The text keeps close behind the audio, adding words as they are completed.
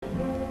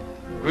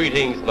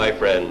Greetings, my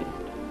friend.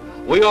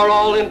 We are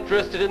all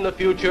interested in the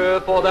future,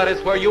 for that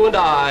is where you and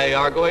I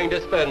are going to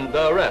spend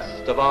the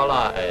rest of our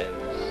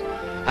lives.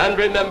 And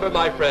remember,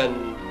 my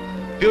friend,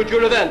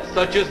 future events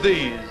such as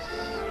these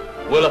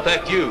will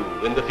affect you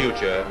in the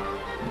future.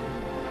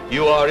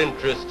 You are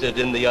interested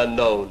in the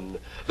unknown,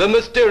 the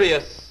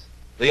mysterious,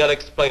 the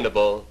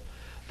unexplainable.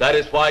 That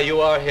is why you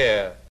are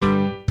here.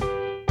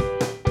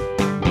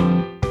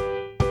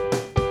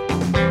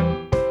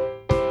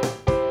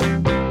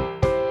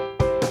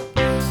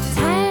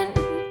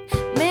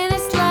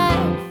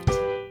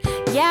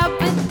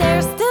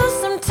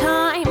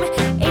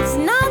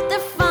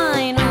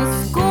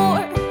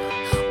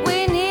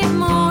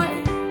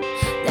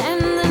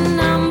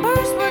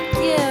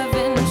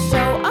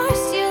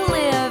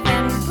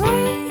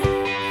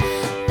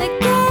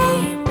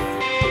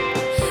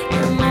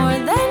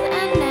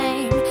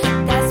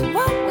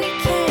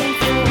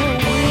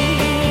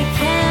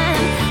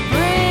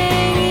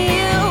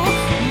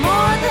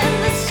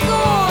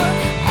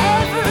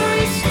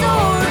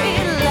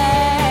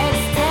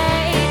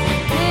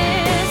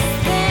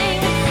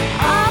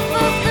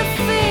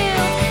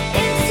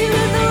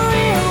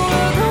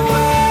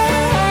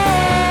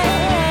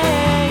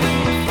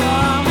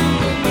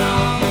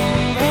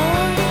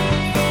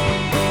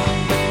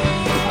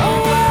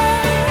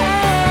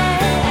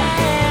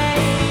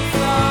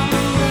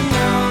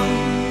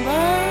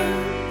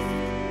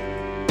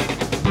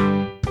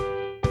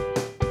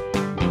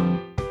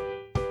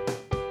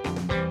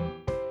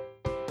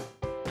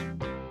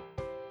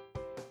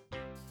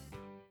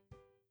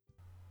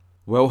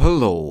 Well,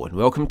 hello, and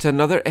welcome to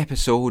another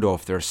episode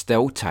of There's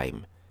Still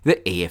Time, the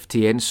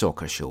AFTN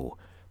Soccer Show,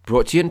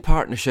 brought to you in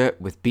partnership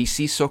with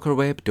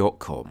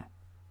bcsoccerweb.com.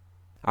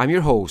 I'm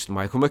your host,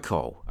 Michael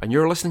McCall, and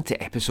you're listening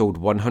to episode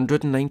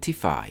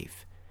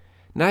 195.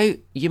 Now,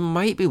 you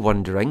might be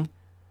wondering,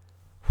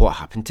 what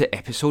happened to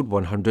episode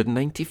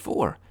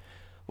 194?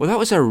 Well, that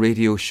was our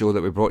radio show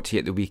that we brought to you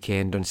at the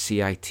weekend on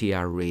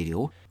CITR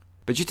Radio,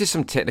 but due to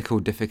some technical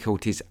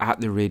difficulties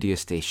at the radio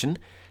station,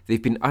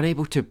 they've been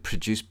unable to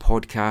produce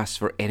podcasts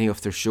for any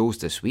of their shows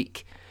this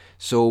week,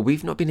 so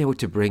we've not been able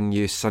to bring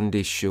you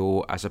Sunday's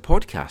show as a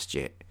podcast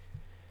yet.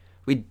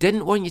 We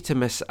didn't want you to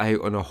miss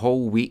out on a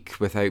whole week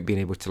without being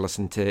able to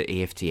listen to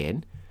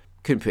AFTN.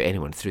 Couldn't put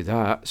anyone through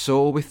that,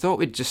 so we thought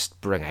we'd just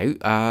bring out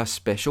a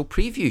special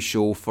preview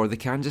show for the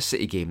Kansas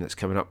City game that's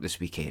coming up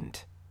this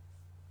weekend.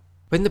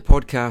 When the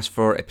podcast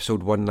for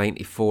episode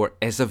 194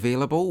 is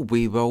available,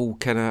 we will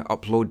kind of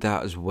upload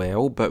that as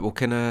well, but we'll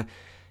kind of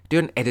do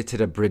an edited,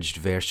 abridged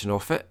version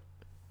of it.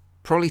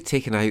 Probably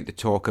taking out the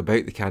talk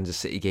about the Kansas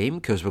City game,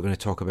 because we're going to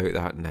talk about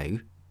that now.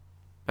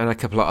 And a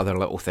couple of other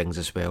little things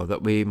as well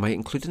that we might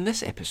include in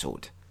this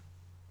episode.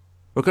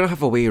 We're going to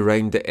have a way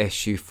around the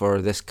issue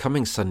for this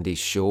coming Sunday's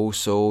show,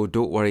 so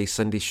don't worry,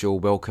 Sunday's show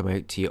will come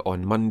out to you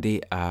on Monday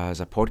as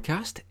a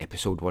podcast,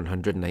 episode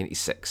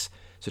 196.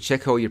 So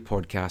check all your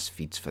podcast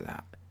feeds for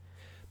that.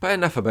 But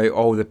enough about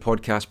all the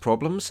podcast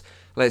problems,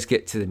 let's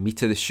get to the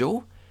meat of the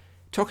show.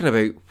 Talking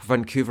about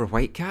Vancouver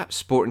Whitecaps,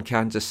 Sporting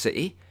Kansas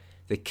City,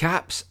 the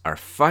Caps are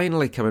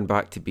finally coming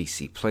back to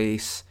BC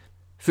Place.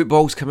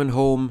 Football's coming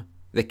home,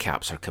 the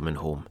Caps are coming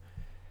home.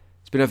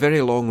 It's been a very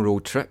long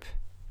road trip.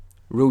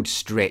 Road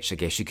stretch, I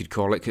guess you could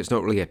call it, because it's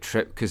not really a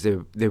trip because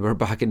they were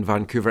back in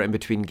Vancouver in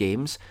between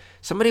games.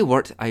 Somebody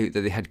worked out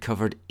that they had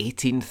covered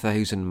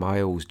 18,000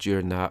 miles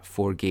during that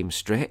 4-game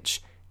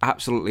stretch.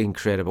 Absolutely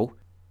incredible.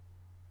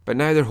 But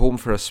now they're home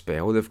for a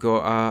spell. They've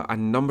got a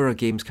number of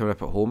games coming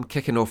up at home,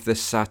 kicking off this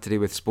Saturday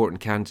with Sporting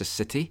Kansas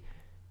City.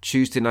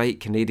 Tuesday night,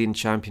 Canadian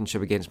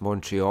Championship against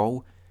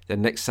Montreal.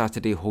 Then next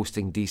Saturday,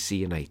 hosting DC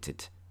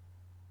United.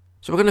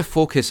 So we're going to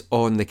focus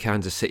on the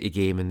Kansas City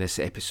game in this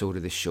episode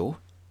of the show.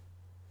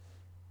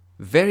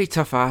 Very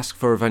tough ask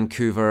for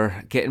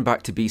Vancouver, getting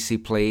back to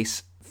BC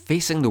Place,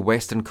 facing the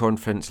Western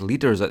Conference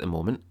leaders at the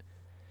moment.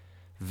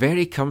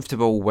 Very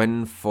comfortable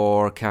win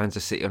for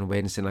Kansas City on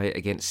Wednesday night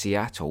against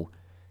Seattle.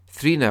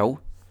 3-0,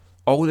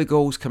 all the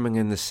goals coming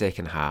in the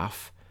second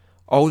half,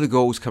 all the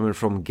goals coming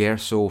from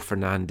Gerso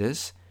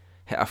Fernandez,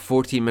 hit a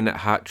 14-minute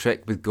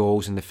hat-trick with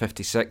goals in the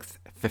 56th,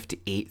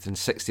 58th and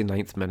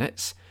 69th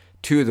minutes,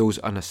 2 of those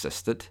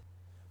unassisted.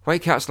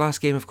 Whitecaps' last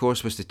game, of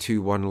course, was the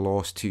 2-1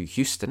 loss to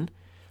Houston.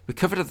 We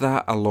covered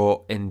that a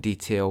lot in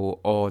detail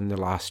on the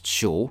last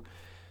show,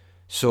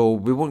 so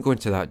we won't go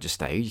into that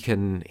just now. You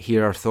can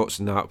hear our thoughts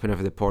on that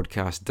whenever the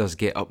podcast does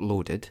get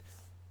uploaded.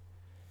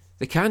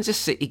 The Kansas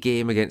City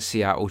game against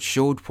Seattle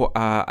showed what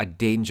a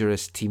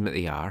dangerous team that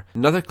they are.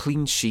 Another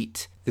clean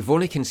sheet. They've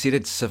only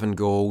conceded 7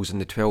 goals in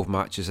the 12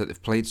 matches that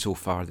they've played so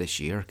far this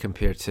year,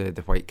 compared to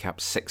the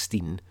Whitecaps'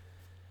 16.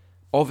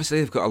 Obviously,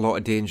 they've got a lot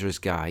of dangerous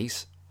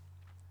guys.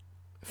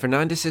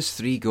 Fernandez's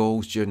 3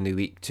 goals during the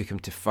week took him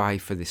to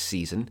 5 for this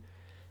season.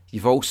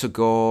 You've also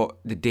got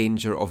the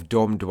danger of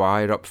Dom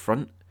Dwyer up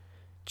front.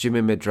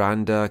 Jimmy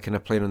Medranda kind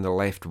of playing on the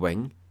left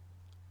wing.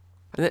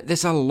 And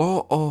there's a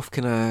lot of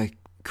kind of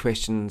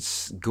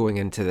questions going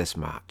into this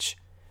match.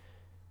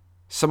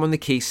 Some on the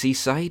KC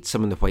side,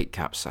 some on the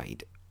Whitecaps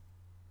side.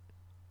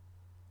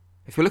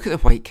 If we look at the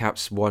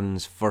Whitecaps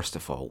ones first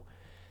of all,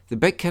 The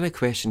big kind of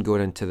question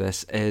going into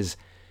this is,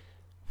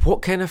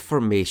 what kind of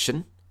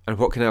formation and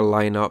what kind of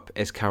lineup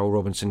is Carl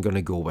Robinson going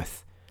to go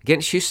with?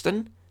 Against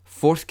Houston,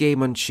 4th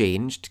game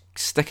unchanged,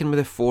 sticking with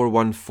a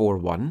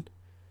 4-1-4-1.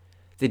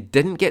 They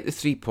didn't get the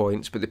 3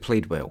 points, but they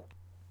played well.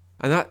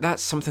 And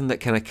that's something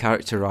that kind of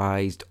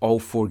characterised all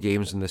 4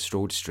 games in this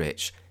road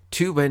stretch.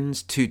 2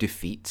 wins, 2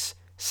 defeats,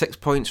 6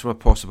 points from a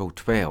possible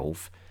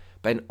 12.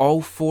 But in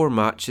all 4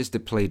 matches, they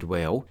played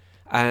well.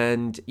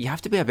 And you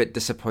have to be a bit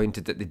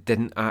disappointed that they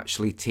didn't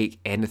actually take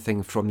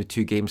anything from the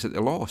 2 games that they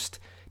lost.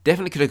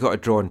 Definitely could have got a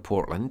draw in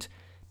Portland.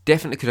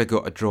 Definitely could have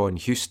got a draw in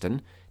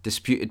Houston.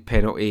 Disputed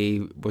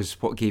penalty was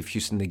what gave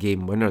Houston the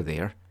game winner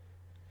there.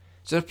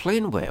 So they're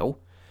playing well,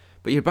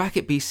 but you're back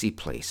at BC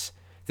Place.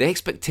 The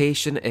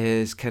expectation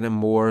is kind of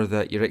more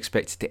that you're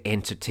expected to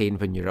entertain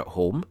when you're at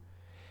home.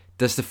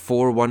 Does the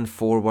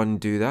 4-1-4-1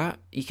 do that?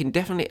 You can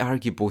definitely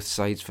argue both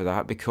sides for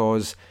that,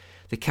 because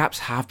the Caps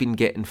have been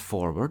getting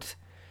forward,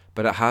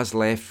 but it has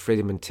left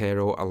Fredy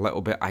Montero a little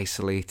bit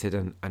isolated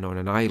and on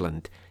an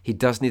island. He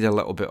does need a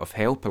little bit of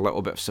help, a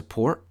little bit of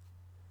support.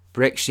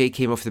 Brek Shea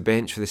came off the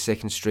bench for the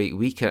second straight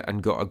week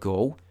and got a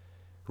goal.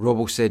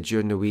 Robbo said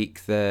during the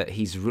week that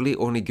he's really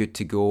only good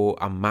to go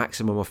a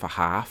maximum of a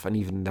half, and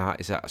even that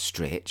is at a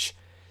stretch.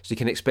 So you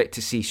can expect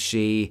to see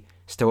Shea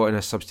still in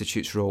a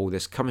substitute's role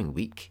this coming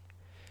week.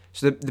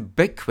 So the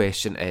big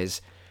question is,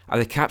 are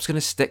the Caps going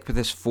to stick with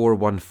this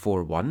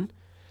 4-1-4-1?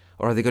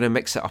 Or are they going to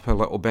mix it up a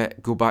little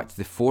bit, go back to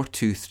the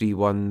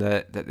 4-2-3-1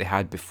 that they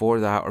had before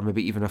that, or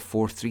maybe even a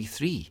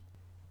 4-3-3?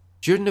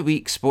 During the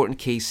week, Sporting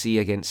KC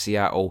against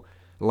Seattle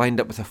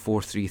lined up with a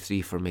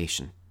 4-3-3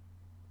 formation.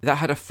 That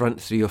had a front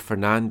three of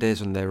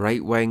Fernandez on the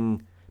right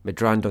wing,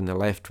 Medrand on the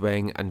left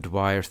wing, and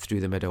Dwyer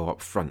through the middle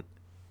up front.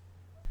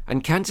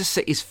 And Kansas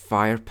City's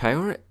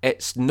firepower,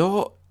 it's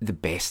not the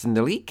best in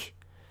the league.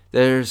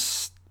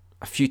 There's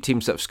a few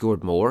teams that have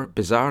scored more,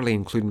 bizarrely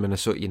including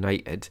Minnesota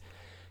United.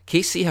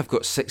 KC have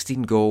got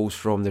 16 goals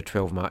from their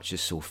 12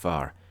 matches so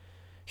far.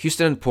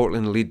 Houston and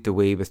Portland lead the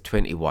way with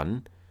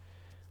 21.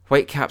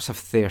 Whitecaps have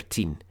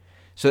 13.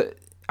 So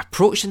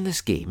approaching this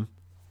game,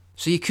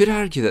 so you could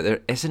argue that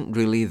there isn't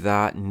really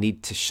that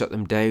need to shut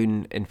them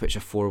down, in which a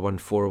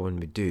 4-1-4-1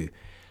 would do.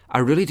 I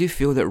really do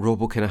feel that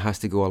Robbo kind of has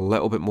to go a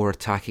little bit more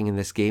attacking in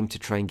this game to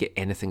try and get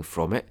anything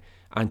from it,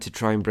 and to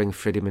try and bring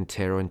Fredy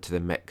Montero into the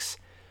mix.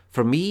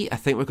 For me, I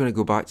think we're going to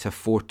go back to a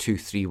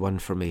 4-2-3-1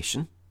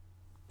 formation.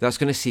 That's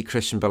going to see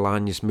Christian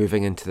Bolaños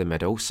moving into the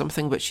middle,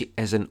 something which he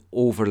isn't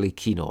overly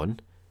keen on.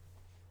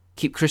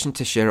 Keep Christian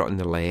Teixeira on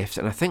the left,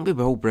 and I think we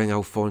will bring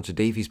Alphonso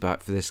Davies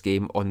back for this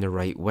game on the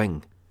right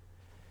wing.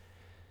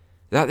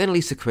 That then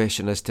leaves the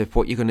question as to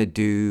what you're going to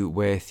do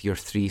with your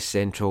 3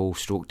 central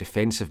stroke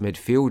defensive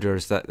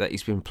midfielders that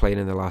he's been playing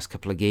in the last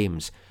couple of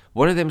games.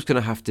 One of them's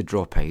going to have to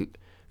drop out.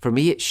 For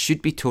me, it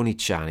should be Tony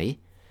Tchani.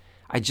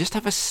 I just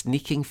have a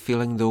sneaking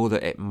feeling, though,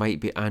 that it might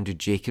be Andrew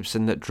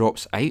Jacobson that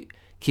drops out,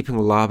 keeping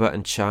Laba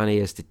and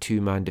Tchani as the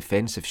 2-man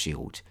defensive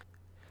shield.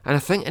 And I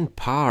think in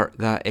part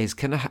that is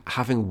kind of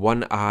having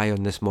one eye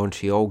on this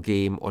Montreal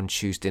game on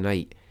Tuesday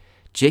night.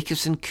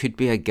 Jacobson could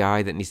be a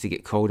guy that needs to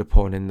get called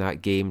upon in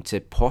that game to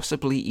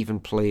possibly even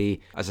play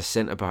as a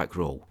centre-back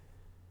role.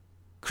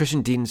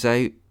 Christian Dean's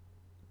out.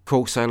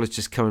 Cole Siler's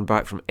just coming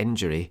back from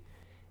injury.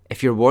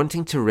 If you're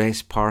wanting to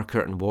rest Parker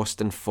and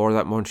Waston for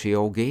that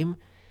Montreal game,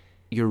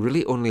 you're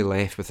really only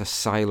left with a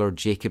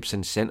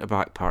Siler-Jacobson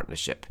centre-back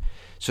partnership.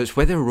 So it's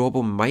whether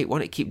Robbo might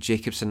want to keep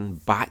Jacobson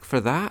back for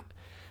that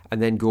and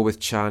then go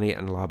with Tchani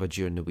and Laba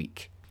during the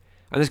week.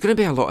 And there's going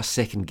to be a lot of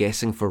second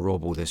guessing for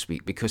Robbo this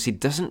week, because he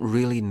doesn't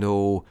really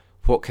know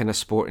what kind of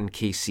Sporting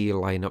KC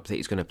lineup that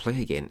he's going to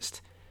play against.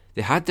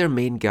 They had their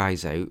main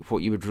guys out,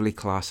 what you would really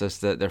class as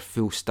their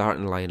full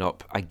starting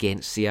lineup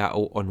against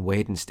Seattle on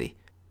Wednesday.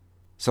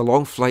 It's a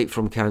long flight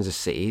from Kansas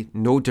City,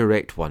 no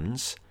direct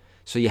ones,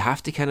 so you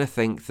have to kind of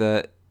think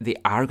that they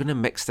are going to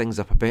mix things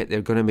up a bit,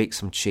 they're going to make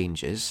some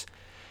changes.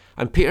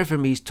 And Peter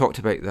Vermees talked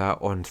about that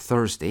on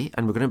Thursday,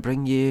 and we're going to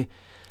bring you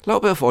a little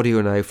bit of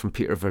audio now from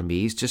Peter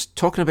Vermees, just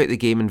talking about the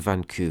game in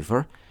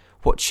Vancouver,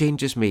 what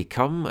changes may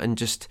come, and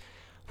just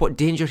what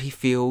danger he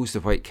feels the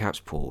Whitecaps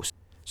pose.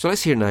 So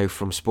let's hear now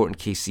from Sporting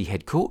KC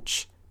head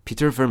coach,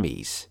 Peter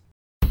Vermees.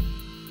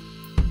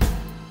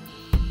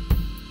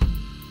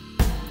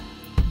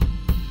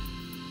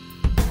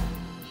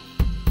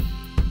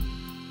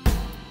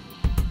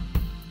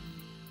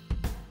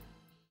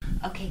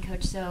 Okay,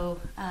 Coach, so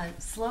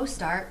slow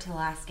start to the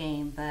last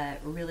game, but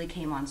really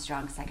came on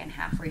strong second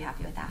half. Were you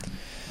happy with that?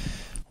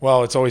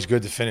 Well, it's always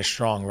good to finish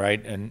strong,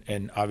 right?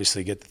 And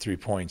obviously get the 3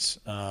 points.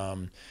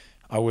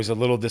 I was a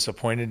little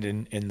disappointed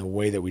in the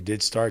way that we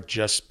did start,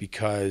 just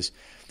because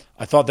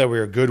I thought that we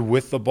were good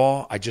with the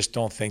ball. I just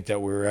don't think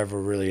that we were ever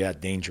really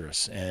that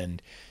dangerous.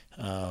 And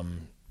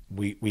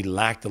we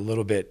lacked a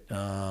little bit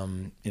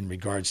in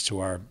regards to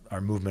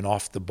our movement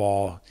off the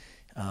ball,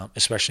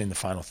 especially in the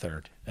final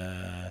third.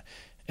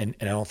 And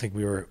I don't think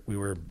we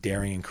were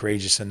daring and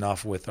courageous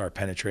enough with our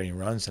penetrating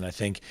runs. And I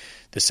think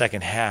the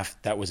second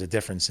half, that was a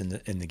difference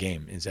in the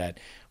game, is that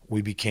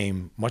we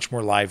became much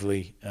more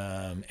lively,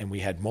 and we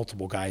had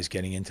multiple guys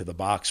getting into the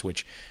box,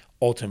 which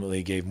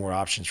ultimately gave more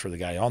options for the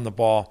guy on the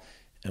ball,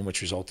 and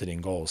which resulted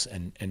in goals.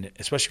 And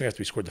especially after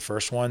we scored the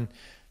first one,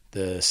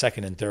 the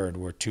second and third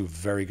were two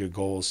very good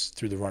goals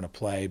through the run of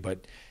play,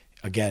 but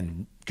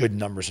again, good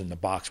numbers in the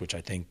box, which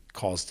I think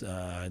caused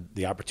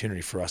the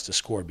opportunity for us to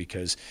score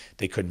because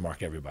they couldn't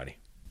mark everybody.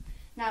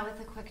 Now,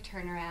 with a quick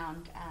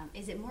turnaround,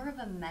 is it more of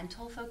a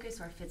mental focus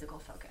or a physical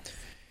focus?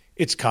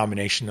 It's a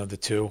combination of the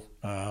two.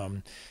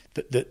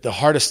 The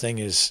hardest thing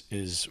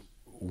is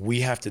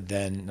we have to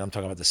then, and I'm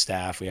talking about the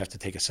staff, we have to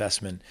take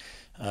assessment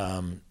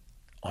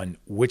on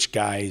which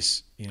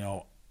guys,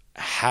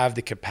 have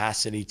the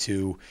capacity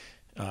to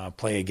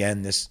play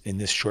again in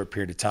this short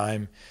period of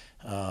time,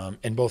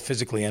 and both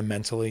physically and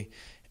mentally,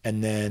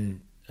 and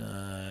then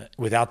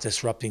without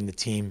disrupting the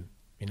team,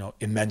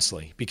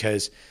 immensely,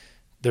 because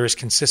there is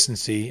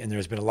consistency, and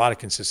there's been a lot of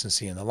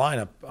consistency in the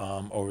lineup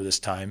over this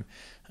time,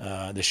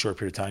 this short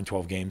period of time,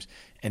 12 games,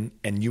 and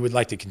you would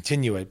like to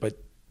continue it, but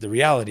the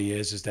reality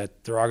is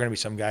that there are going to be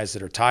some guys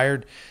that are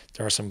tired.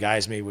 There are some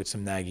guys maybe with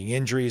some nagging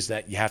injuries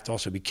that you have to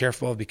also be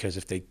careful of, because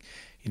if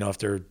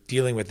they're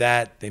dealing with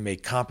that, they may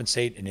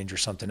compensate and injure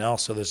something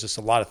else. So there's just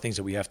a lot of things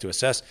that we have to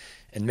assess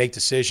and make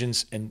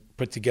decisions and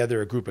put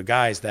together a group of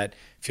guys that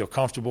feel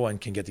comfortable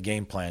and can get the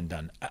game plan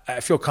done.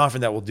 I feel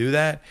confident that we'll do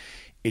that.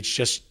 It's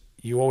just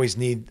you always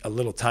need a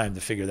little time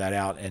to figure that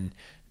out, and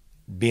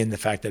being the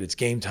fact that it's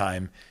game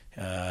time,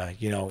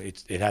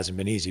 it hasn't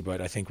been easy, but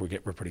I think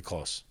we're pretty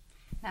close.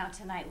 Now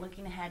tonight,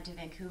 looking ahead to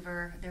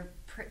Vancouver, they're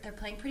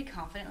playing pretty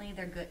confidently.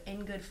 They're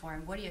in good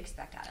form. What do you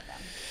expect out of them?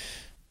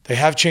 They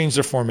have changed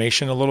their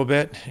formation a little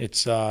bit.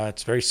 It's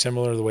very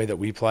similar to the way that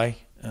we play.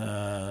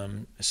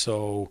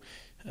 So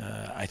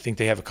I think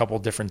they have a couple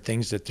of different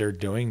things that they're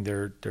doing.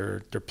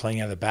 They're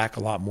playing out of the back a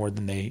lot more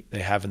than they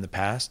have in the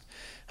past.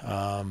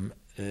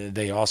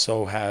 They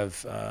also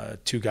have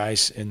two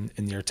guys in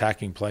their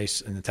attacking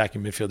place, in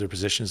attacking midfielder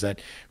positions, that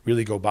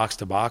really go box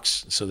to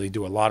box. So they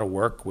do a lot of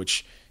work,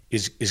 which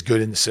is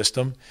good in the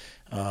system.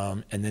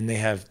 And then they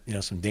have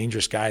some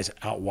dangerous guys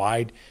out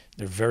wide.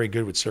 They're very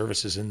good with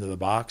services into the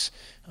box.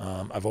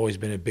 I've always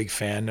been a big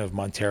fan of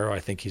Montero. I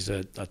think he's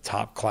a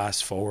top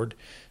class forward.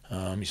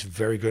 He's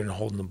very good in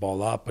holding the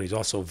ball up, but he's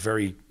also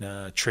very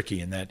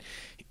tricky in that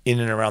in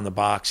and around the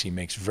box he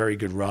makes very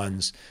good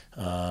runs.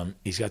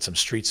 He's got some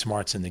street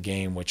smarts in the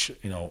game, which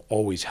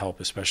always help,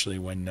 especially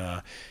when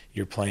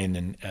you're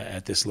playing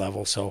at this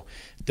level. So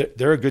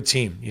they're a good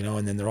team,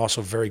 and then they're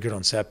also very good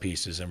on set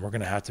pieces, and we're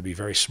going to have to be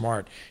very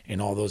smart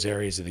in all those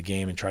areas of the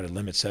game and try to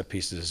limit set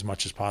pieces as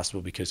much as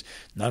possible, because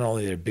not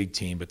only they're a big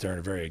team, but they're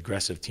a very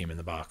aggressive team in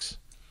the box.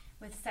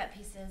 With set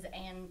pieces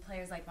and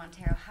players like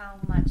Montero, how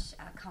much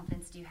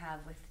confidence do you have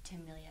with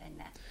Tim Melia in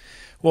net?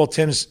 Well,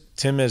 Tim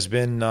has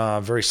been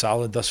very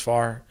solid thus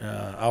far.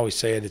 I always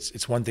say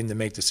it's one thing to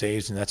make the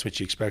saves, and that's what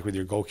you expect with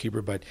your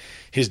goalkeeper, but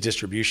his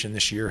distribution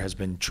this year has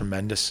been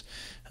tremendous.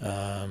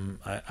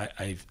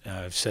 I've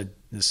said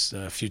this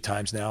a few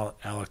times now.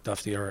 Alec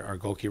Duffy, our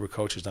goalkeeper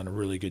coach, has done a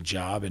really good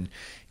job in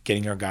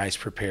getting our guys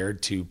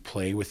prepared to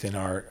play within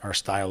our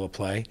style of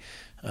play.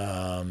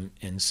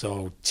 And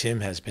so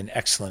Tim has been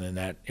excellent in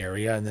that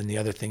area. And then the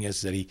other thing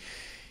is that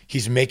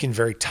he's making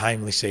very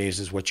timely saves,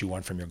 is what you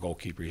want from your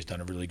goalkeeper. He's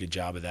done a really good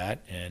job of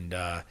that. And,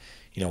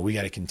 we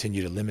got to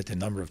continue to limit the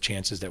number of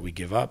chances that we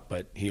give up,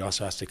 but he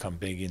also has to come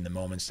big in the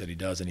moments that he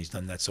does, and he's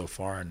done that so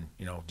far. And,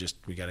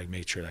 we got to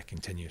make sure that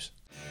continues.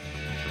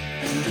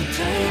 And the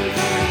train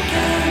from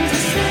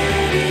Kansas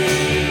City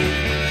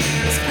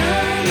is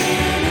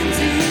coming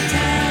into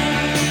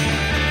town.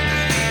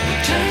 The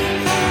train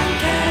from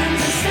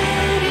Kansas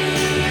City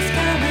is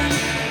coming.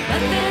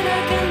 Nothing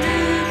I can do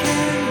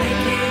can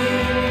make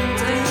it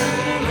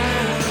turn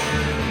around.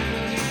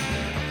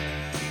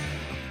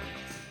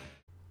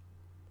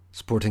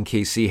 Sporting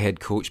KC head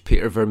coach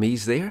Peter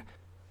Vermes there.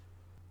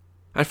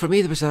 And for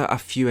me, there was a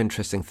few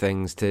interesting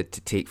things to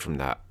take from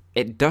that.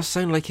 It does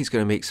sound like he's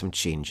going to make some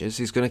changes.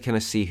 He's going to kind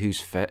of see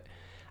who's fit.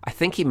 I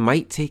think he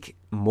might take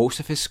most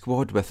of his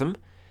squad with him.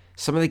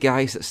 Some of the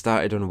guys that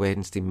started on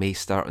Wednesday may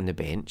start on the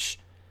bench.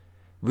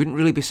 Wouldn't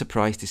really be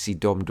surprised to see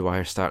Dom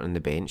Dwyer start on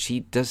the bench. He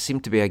does seem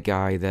to be a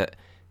guy that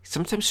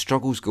sometimes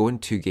struggles going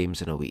 2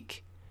 games in a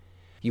week.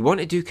 You want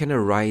to do kind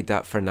of ride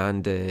that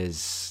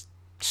Fernandez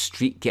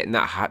streak, getting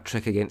that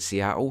hat-trick against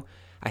Seattle.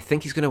 I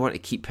think he's going to want to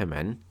keep him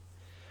in.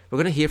 We're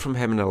going to hear from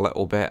him in a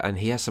little bit, and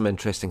he has some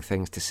interesting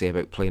things to say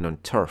about playing on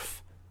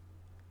turf.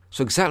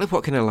 So exactly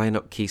what kind of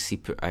lineup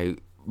KC put out,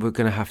 we're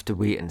going to have to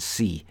wait and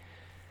see.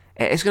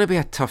 It is going to be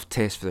a tough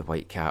test for the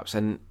Whitecaps,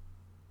 and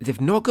they've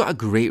not got a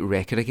great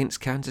record against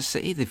Kansas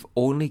City. They've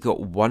only got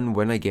 1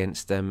 win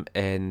against them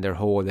in their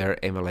whole of their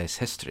MLS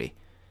history.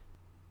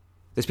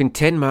 There's been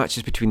 10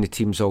 matches between the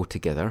teams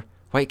altogether.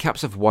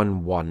 Whitecaps have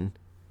won 1,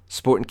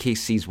 Sporting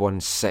KC's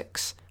won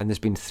 6, and there's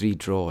been 3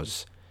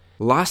 draws.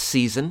 Last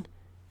season,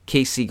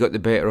 KC got the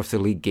better of the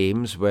league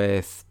games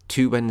with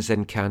 2 wins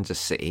in Kansas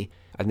City,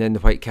 and then the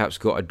Whitecaps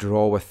got a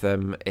draw with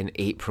them in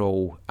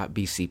April at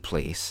BC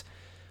Place.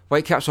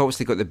 Whitecaps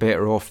obviously got the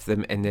better of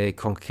them in the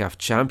CONCACAF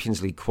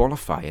Champions League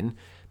qualifying,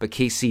 but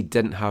KC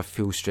didn't have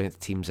full-strength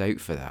teams out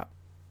for that.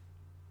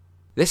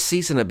 This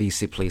season at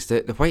BC Place,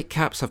 the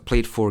Whitecaps have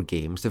played 4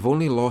 games. They've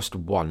only lost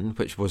 1,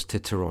 which was to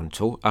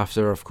Toronto,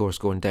 after, of course,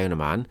 going down a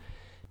man.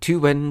 2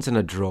 wins and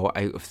a draw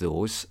out of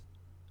those.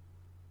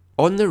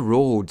 On the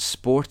road,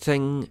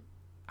 Sporting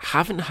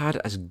haven't had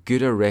as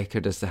good a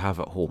record as they have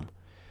at home.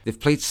 They've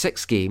played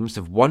 6 games,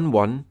 they've won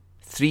 1,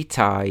 3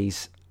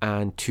 ties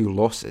and 2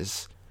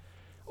 losses,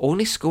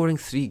 only scoring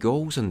 3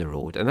 goals on the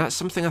road, and that's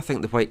something I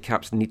think the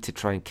Whitecaps need to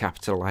try and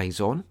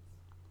capitalise on.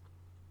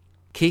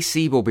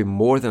 KC will be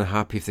more than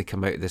happy if they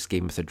come out of this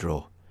game with a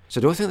draw. So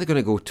I don't think they're going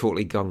to go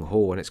totally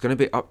gung-ho, and it's going to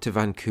be up to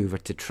Vancouver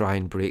to try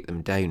and break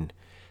them down.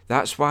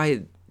 That's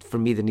why, for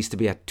me, there needs to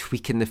be a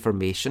tweak in the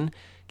formation,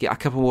 get a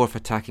couple more of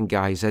attacking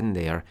guys in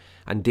there,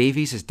 and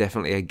Davies is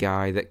definitely a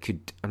guy that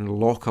could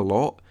unlock a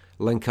lot,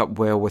 link up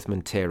well with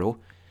Montero.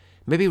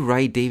 Maybe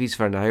ride Davies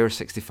for an hour,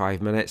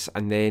 65 minutes,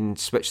 and then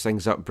switch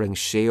things up, bring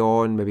Shea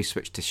on, maybe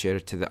switch Teixeira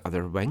to the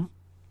other wing.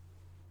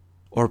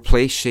 Or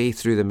play Shea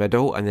through the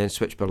middle and then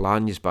switch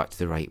Bolaños back to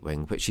the right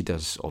wing, which he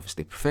does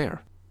obviously prefer.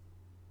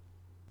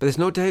 But there's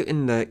no doubt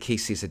in that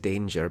KC's a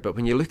danger, but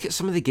when you look at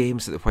some of the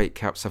games that the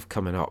Whitecaps have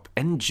coming up,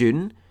 in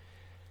June,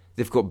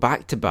 they've got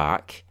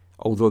back-to-back,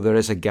 although there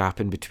is a gap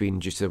in between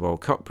due to the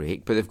World Cup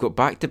break, but they've got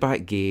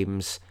back-to-back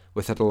games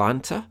with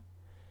Atlanta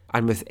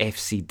and with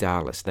FC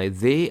Dallas. Now,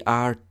 they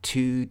are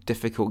 2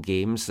 difficult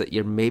games that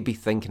you're maybe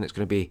thinking it's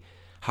going to be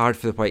hard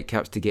for the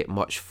Whitecaps to get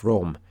much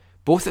from.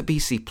 Both at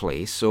BC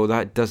Place, so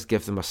that does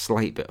give them a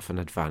slight bit of an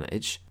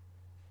advantage.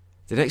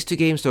 The next 2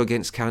 games, though,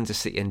 against Kansas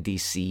City and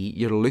DC,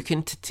 you're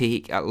looking to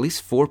take at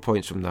least 4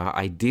 points from that,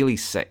 ideally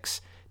 6.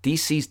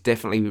 DC's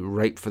definitely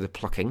ripe for the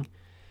plucking.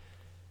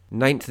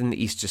 9th in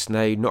the East just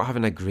now, not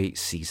having a great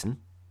season.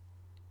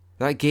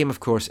 That game, of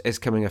course, is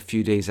coming a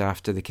few days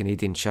after the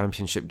Canadian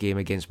Championship game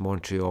against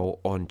Montreal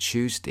on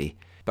Tuesday.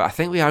 But I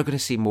think we are going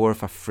to see more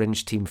of a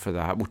fringe team for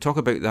that. We'll talk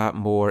about that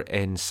more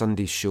in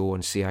Sunday's show on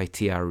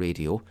CITR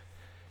Radio.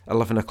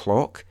 11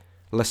 o'clock.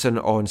 Listen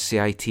on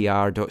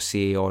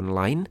CITR.ca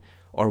online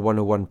or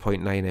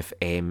 101.9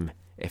 FM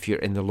if you're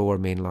in the Lower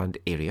Mainland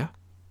area.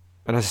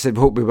 And as I said,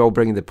 we will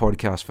bring the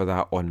podcast for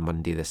that on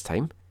Monday this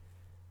time.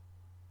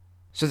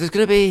 So there's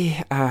going to be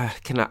a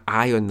kind of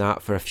eye on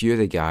that for a few of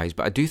the guys,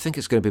 but I do think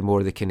it's going to be more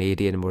of the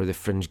Canadian and more of the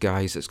fringe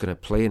guys that's going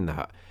to play in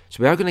that.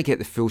 So we are going to get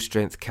the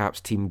full-strength Caps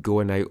team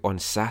going out on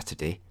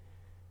Saturday.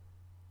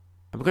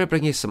 I'm going to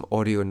bring you some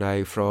audio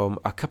now from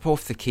a couple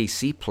of the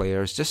KC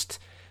players, just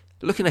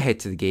looking ahead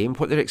to the game,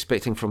 what they're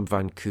expecting from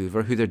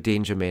Vancouver, who their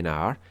danger men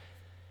are.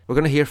 We're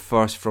going to hear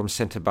first from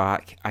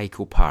centre-back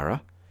Aiko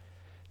Para.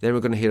 Then we're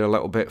going to hear a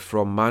little bit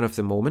from man of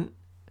the moment,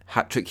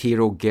 hat-trick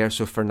hero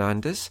Gerso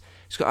Fernandes.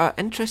 He's got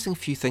an interesting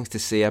few things to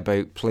say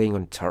about playing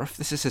on turf.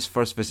 This is his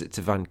first visit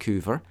to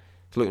Vancouver.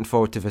 He's looking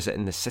forward to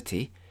visiting the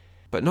city,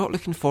 but not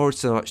looking forward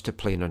so much to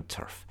playing on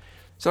turf.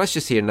 So let's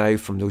just hear now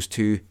from those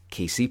 2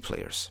 KC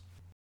players.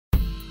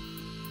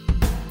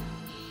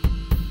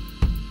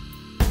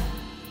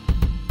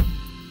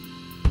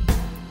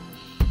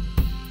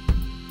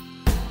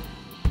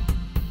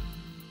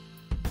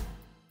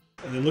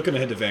 And then looking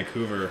ahead to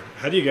Vancouver,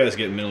 how do you guys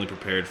get mentally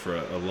prepared for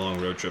a long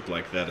road trip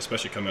like that,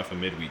 especially coming off a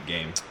midweek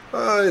game?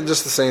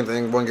 Just the same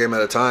thing, one game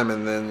at a time,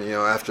 and then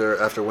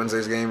after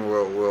Wednesday's game,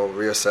 we'll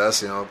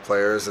reassess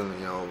players, and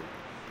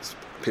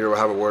Peter will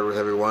have a word with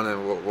everyone,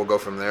 and we'll go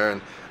from there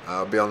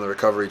and be on the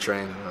recovery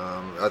train.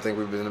 I think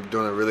we've been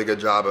doing a really good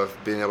job of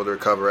being able to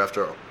recover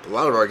after a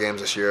lot of our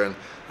games this year, and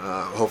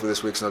hopefully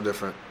this week's no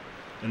different.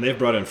 And they've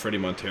brought in Freddie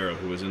Montero,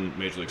 who was in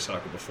Major League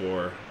Soccer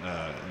before.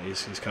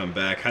 He's come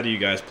back. How do you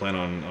guys plan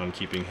on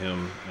keeping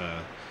him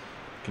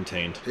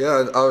contained?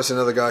 Yeah, obviously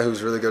another guy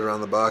who's really good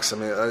around the box. I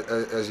mean,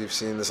 as you've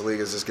seen, this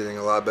league is just getting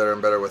a lot better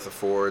and better with the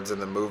forwards and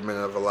the movement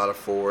of a lot of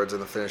forwards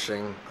and the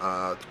finishing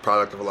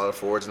product of a lot of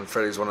forwards. And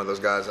Freddie's one of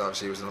those guys.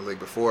 Obviously, he was in the league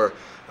before,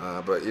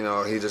 but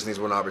he just needs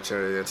one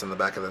opportunity. It's in the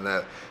back of the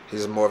net.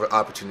 He's more of an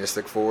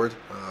opportunistic forward.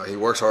 He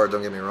works hard.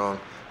 Don't get me wrong,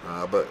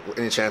 but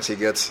any chance he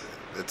gets,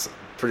 it's a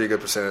pretty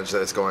good percentage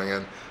that it's going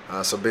in.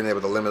 So being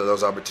able to limit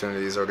those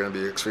opportunities are going to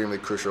be extremely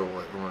crucial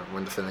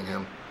when defending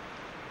him.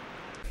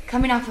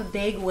 Coming off a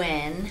big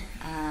win,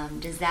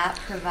 does that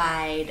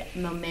provide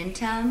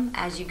momentum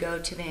as you go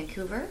to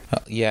Vancouver?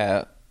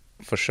 Yeah,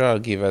 for sure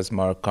give us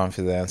more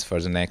confidence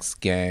for the next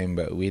game,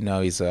 but we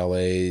know it's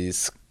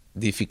always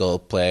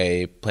difficult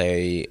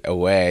play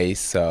away,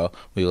 so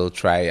we will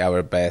try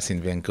our best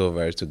in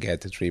Vancouver to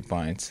get the 3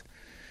 points.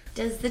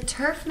 Does the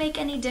turf make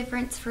any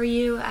difference for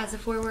you as a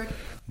forward?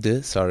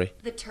 The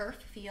turf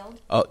field?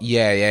 Oh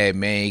yeah, it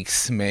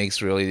makes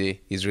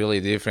really, it's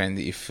really different.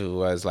 If it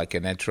was like a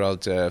natural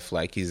turf,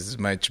 like it's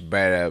much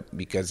better,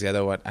 because the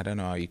other one, I don't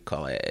know how you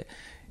call it.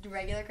 The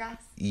regular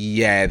grass?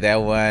 Yeah,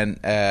 that one,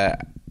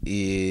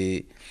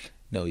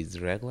 it's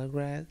regular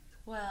grass.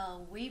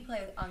 Well, we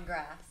play on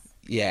grass.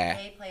 Yeah.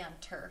 They play on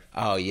turf.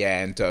 Oh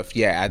yeah, and turf.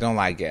 Yeah, I don't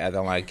like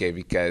it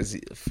because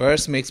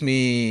first makes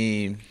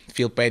me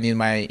feel pain in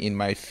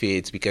my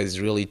feet because it's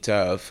really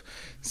tough.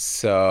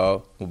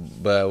 So,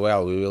 but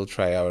we will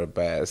try our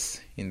best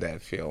in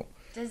that field.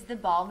 Does the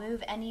ball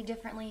move any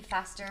differently,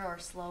 faster or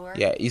slower?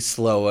 Yeah, it's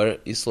slower.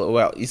 It's slow.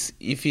 Well,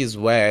 if it's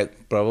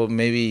wet, probably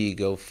maybe you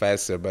go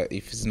faster. But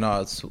if it's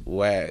not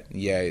wet,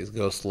 yeah, it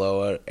goes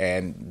slower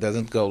and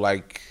doesn't go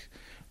like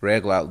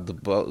regular. The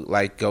ball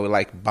go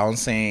like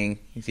bouncing.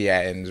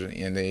 Yeah, and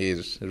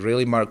it's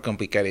really more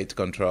complicated to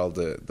control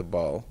the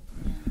ball.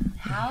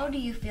 How do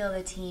you feel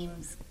the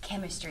team's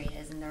chemistry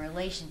is and the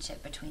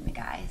relationship between the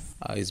guys?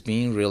 It's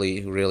been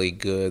really, really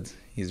good.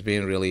 He's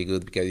been really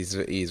good because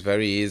it's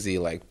very easy,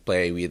 like,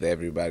 play with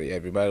everybody.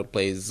 Everybody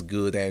plays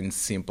good and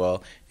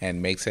simple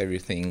and makes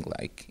everything,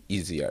 like,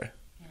 easier.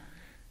 Yeah.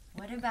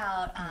 What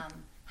about,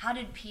 how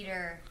did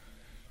Peter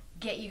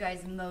get you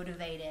guys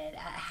motivated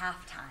at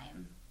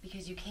halftime?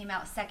 Because you came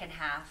out second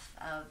half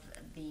of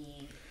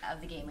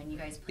the game when you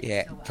guys played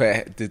Yeah, so well.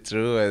 but the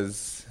truth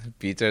is,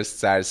 Peter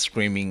starts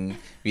screaming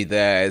with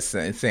us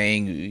and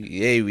saying,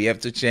 hey, we have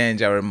to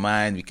change our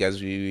mind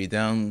because we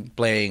don't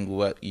playing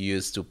what we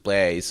used to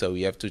play, so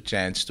we have to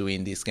change to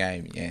win this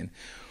game. And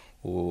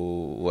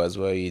was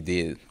what he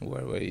did.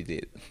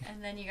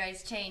 And then you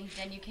guys changed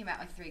and you came out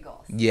with 3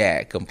 goals.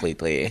 Yeah,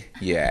 completely.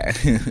 Yeah.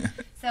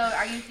 So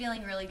are you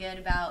feeling really good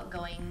about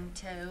going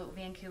to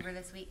Vancouver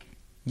this week?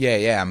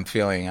 Yeah, I'm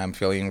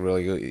feeling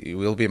really good. It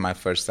will be my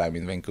first time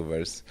in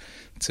Vancouver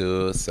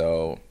too,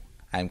 so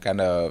I'm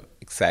kind of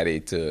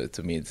excited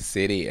to meet the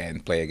city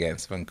and play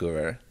against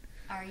Vancouver.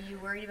 Are you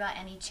worried about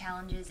any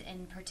challenges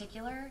in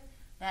particular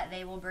that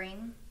they will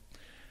bring?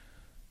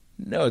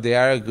 No, they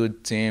are a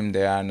good team.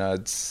 They are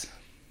not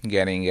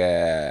getting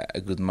a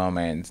good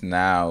moment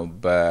now,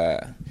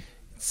 but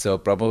so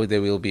probably they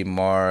will be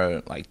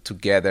more like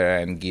together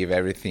and give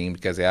everything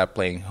because they are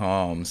playing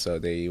home, so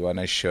they want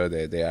to show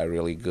that they are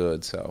really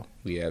good, so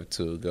we have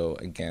to go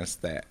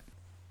against that.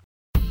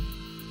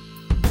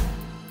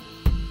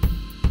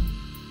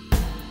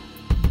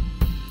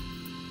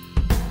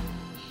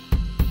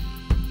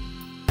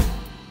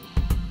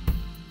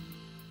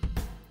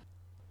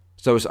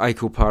 So it was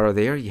Aiko Para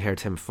there, you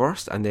heard him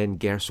first, and then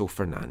Gerso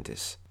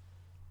Fernandes.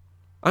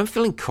 I'm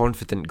feeling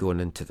confident going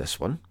into this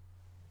one.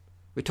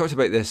 We talked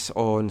about this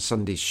on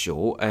Sunday's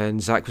show,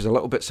 and Zach was a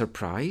little bit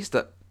surprised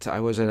that I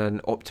was in an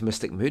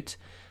optimistic mood.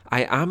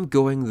 I am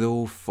going,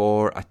 though,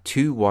 for a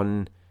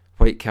 2-1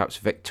 Whitecaps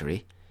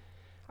victory.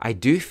 I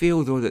do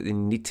feel, though, that they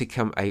need to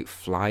come out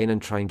flying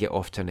and try and get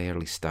off to an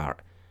early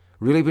start.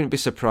 Really wouldn't be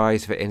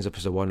surprised if it ends up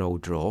as a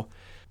 1-1 draw.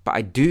 But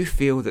I do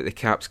feel that the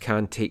Caps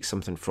can take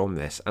something from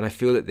this, and I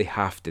feel that they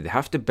have to. They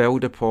have to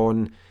build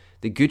upon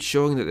the good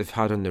showing that they've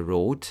had on the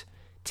road,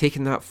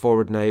 taking that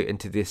forward now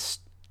into this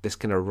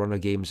kind of run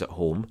of games at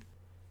home.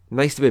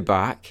 Nice to be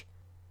back.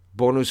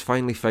 Bono's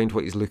finally found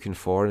what he's looking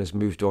for and has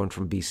moved on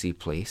from BC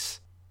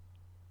Place.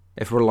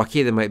 If we're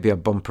lucky, there might be a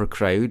bumper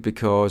crowd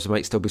because there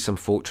might still be some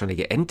folk trying to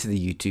get into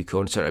the U2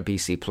 concert at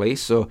BC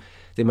Place, so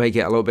they might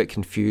get a little bit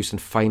confused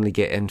and finally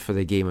get in for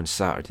the game on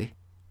Saturday.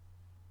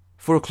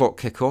 4 o'clock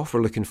kickoff,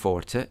 we're looking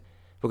forward to it.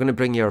 We're going to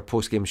bring you our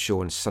post-game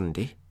show on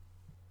Sunday.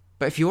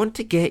 But if you want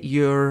to get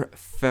your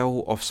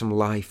fill of some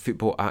live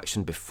football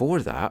action before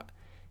that,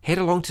 head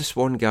along to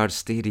Swangard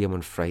Stadium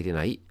on Friday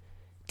night.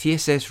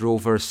 TSS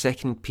Rovers'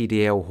 second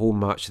PDL home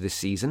match of the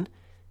season,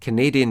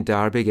 Canadian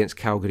derby against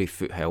Calgary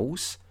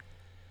Foothills.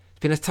 It's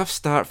been a tough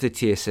start for the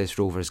TSS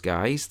Rovers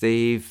guys.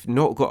 They've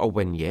not got a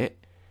win yet.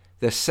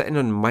 They're sitting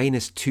on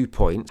 -2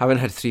 points, having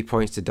had 3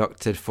 points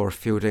deducted for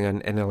fielding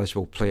an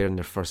ineligible player in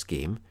their first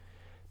game.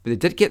 But they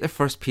did get their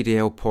first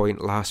PDL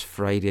point last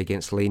Friday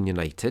against Lane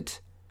United.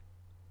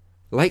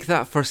 Like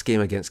that first game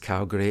against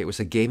Calgary, it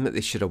was a game that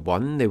they should have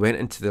won. They went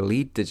into the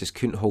lead, they just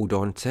couldn't hold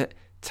on to it.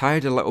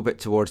 Tired a little bit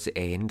towards the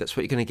end. That's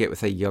what you're going to get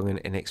with a young and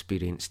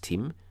inexperienced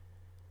team.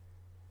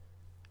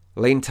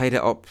 Lane tied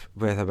it up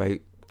with about,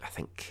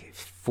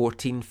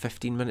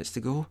 14-15 minutes to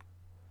go.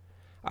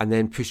 And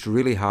then pushed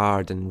really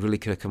hard and really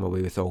could have come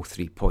away with all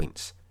 3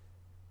 points.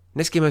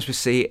 Next game, as we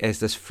say,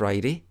 is this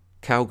Friday.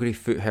 Calgary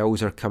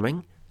Foothills are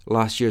coming.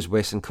 Last year's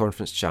Western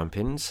Conference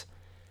champions.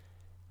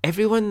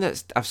 Everyone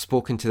that I've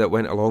spoken to that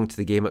went along to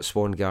the game at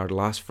Swangard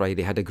last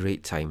Friday had a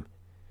great time.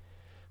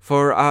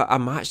 For a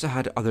match that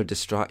had other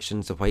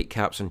distractions, the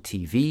Whitecaps on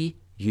TV,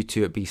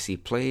 U2 at BC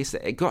Place,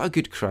 it got a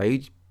good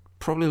crowd,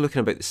 probably looking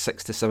about the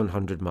 600 to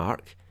 700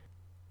 mark.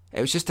 It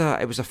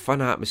was a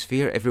fun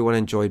atmosphere. Everyone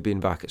enjoyed being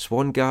back at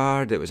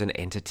Swangard. It was an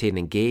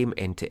entertaining game,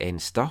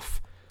 end-to-end stuff.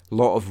 A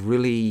lot of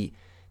really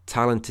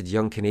talented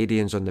young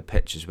Canadians on the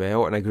pitch as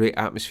well, and a great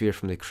atmosphere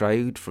from the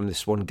crowd, from the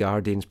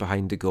Swangardians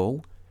behind the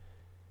goal.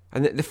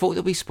 And the folk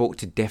that we spoke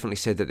to definitely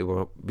said that they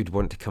would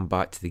want to come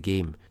back to the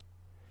game.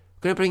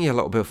 I'm going to bring you a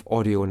little bit of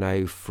audio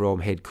now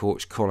from head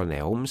coach Colin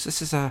Elmes.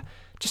 This is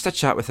just a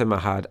chat with him I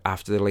had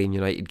after the Lane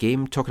United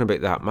game, talking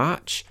about that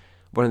match,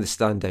 one of the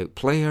standout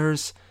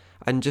players,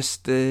 and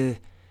just the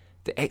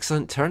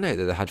excellent turnout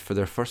that they had for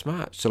their first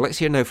match. So let's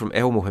hear now from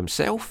Elmo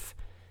himself,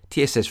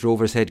 TSS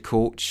Rovers head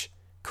coach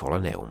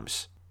Colin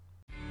Elmes.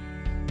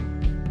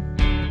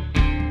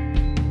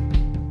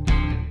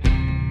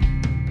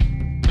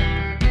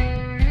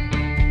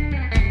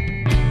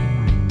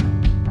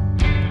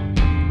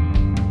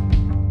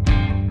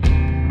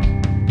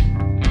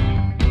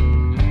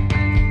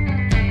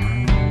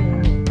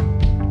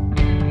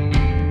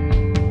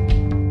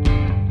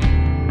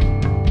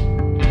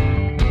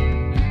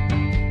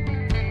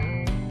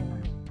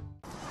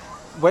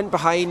 went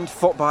behind,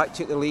 fought back,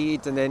 took the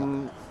lead, and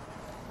then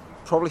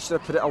probably should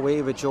have put it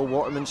away with Joe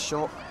Waterman's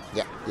shot.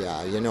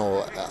 Yeah. You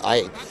know,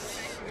 I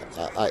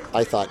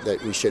thought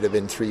that we should have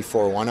been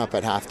 3-4-1 up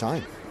at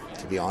halftime.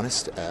 To be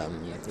honest,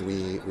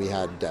 we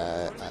had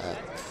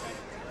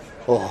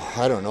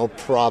I don't know,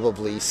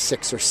 probably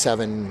 6 or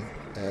 7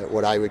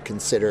 what I would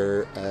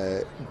consider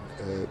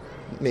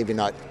maybe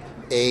not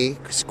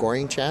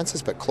scoring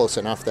chances, but close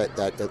enough that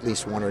at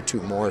least 1 or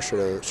 2 more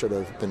should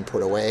have been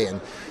put away, and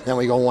then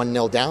we go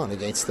 1-0 down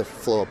against the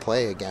flow of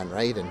play again,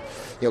 right? And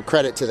you know,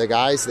 credit to the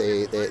guys,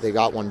 they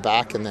got one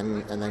back and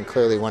then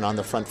clearly went on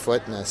the front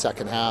foot in the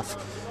second half.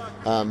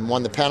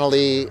 Won the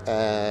penalty,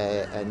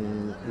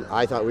 and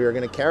I thought we were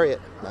going to carry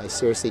it. I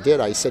seriously did.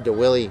 I said to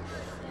Willie,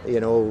 you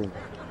know,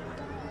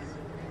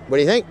 what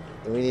do you think?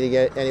 We need to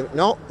get any?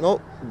 No,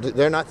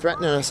 they're not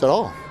threatening us at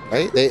all.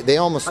 Right? They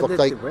almost looked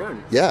like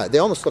they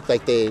almost looked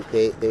like they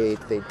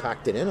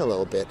packed it in a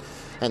little bit,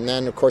 and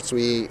then of course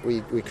we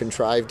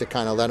contrived to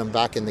kind of let them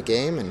back in the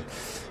game,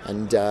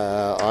 and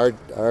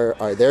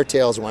their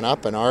tails went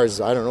up, and ours,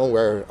 I don't know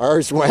where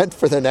ours went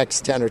for the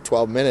next 10 or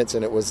 12 minutes,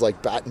 and it was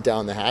like batten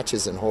down the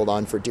hatches and hold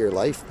on for dear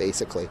life,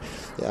 basically.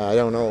 Yeah, I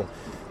don't know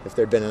if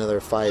there'd been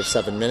another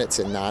 5-7 minutes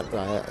in that.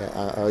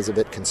 I was a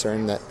bit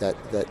concerned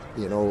that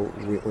you know,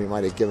 we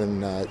might have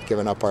given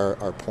up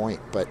our point,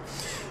 but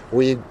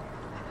we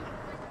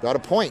got a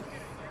point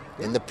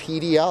in the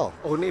PDL.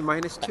 Only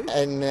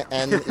 -2.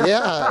 And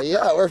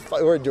yeah,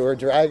 we're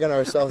dragging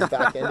ourselves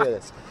back into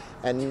this.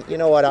 And you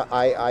know what?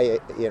 I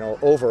you know,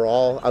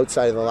 overall,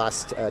 outside of the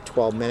last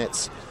 12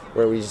 minutes,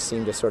 where we just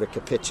seemed to sort of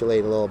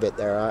capitulate a little bit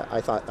there,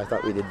 I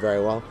thought we did very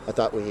well. I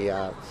thought we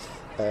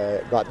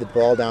got the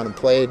ball down and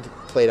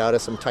played out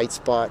of some tight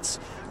spots.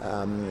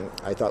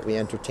 I thought we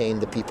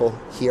entertained the people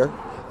here.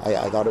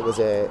 I thought it was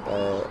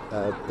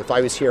if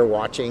I was here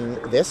watching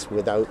this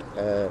without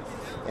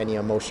any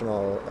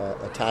emotional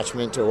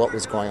attachment to what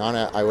was going on,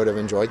 I would have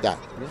enjoyed that.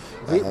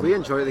 We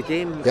enjoyed the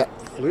game. Yeah.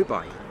 Flew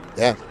by.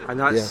 Yeah. And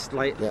that's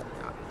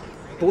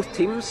both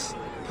teams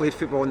played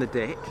football on the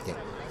deck. Yeah.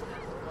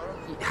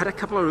 Had a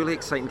couple of really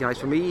exciting guys.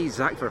 For me,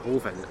 Zach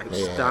Verhoeven,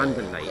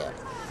 outstanding night.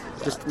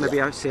 Just maybe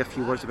I'll say a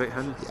few words about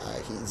him.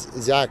 Yeah,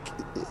 Zach,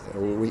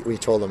 we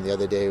told him the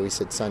other day, we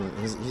said, son,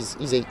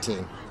 he's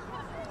 18.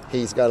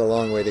 He's got a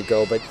long way to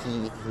go, but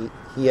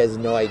he has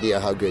no idea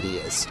how good he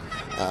is.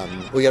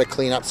 We got to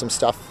clean up some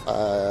stuff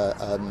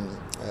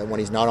when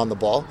he's not on the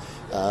ball,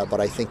 but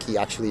I think he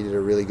actually did a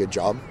really good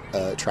job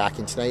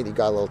tracking tonight. He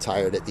got a little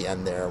tired at the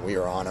end there. We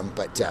were on him,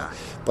 but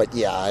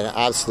yeah, an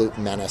absolute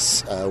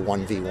menace,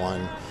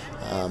 1v1.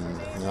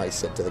 You know, I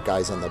said to the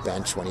guys on the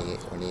bench when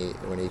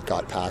he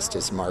got past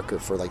his marker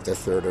for like the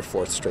 3rd or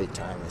 4th straight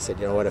time, I said,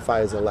 you know what, if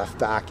I was a left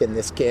back in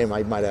this game,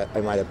 I might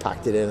have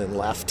packed it in and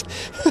left.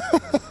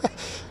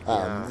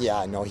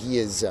 He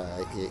is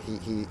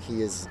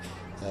he is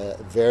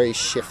very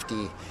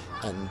shifty,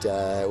 and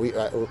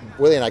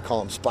Willie and I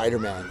call him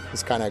Spider-Man.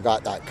 He's kind of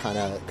got that kind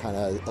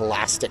of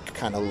elastic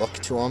kind of look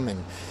to him,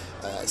 and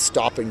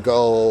stop and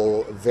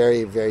go,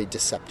 very, very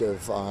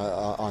deceptive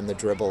on the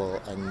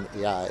dribble, and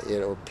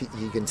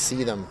you can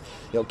see them.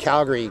 You know,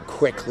 Calgary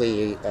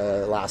quickly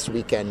last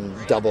weekend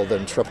doubled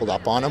and tripled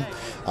up on him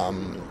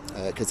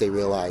because they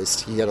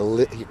realized he had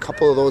a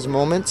couple of those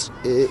moments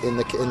in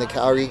the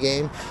Calgary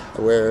game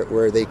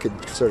where they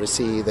could sort of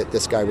see that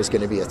this guy was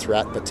going to be a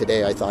threat. But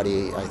today, I thought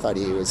he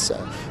was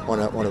one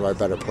of our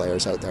better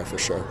players out there for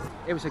sure.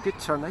 It was a good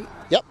turnout.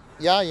 Yep.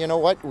 Yeah, you know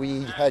what?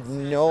 We had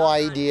no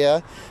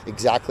idea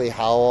exactly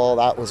how all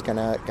that was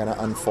gonna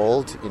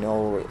unfold. You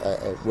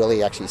know,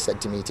 Willie actually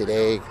said to me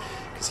today,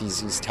 because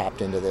he's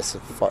tapped into this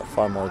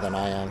far more than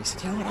I am. He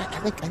said, "You know what?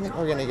 I think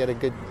we're gonna get a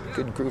good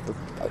group of."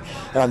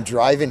 And I'm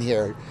driving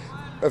here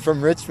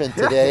from Richmond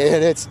today,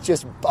 and it's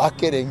just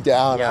bucketing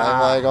down. Yeah.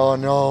 I'm like, "Oh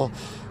no!"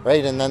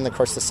 Right, and then of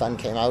course the sun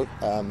came out.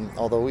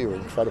 Although we were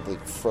incredibly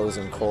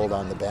frozen cold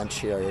on the bench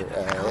here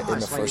in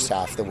the first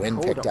half, the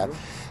wind picked up.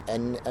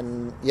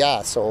 And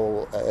yeah,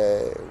 so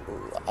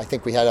I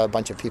think we had a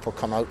bunch of people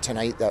come out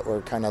tonight that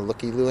were kind of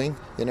looky-looing,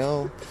 you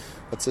know,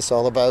 what's this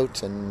all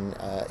about? And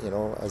you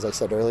know, as I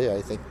said earlier,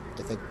 I think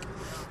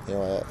you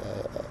know,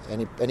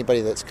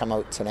 anybody that's come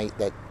out tonight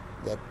that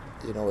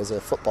you know is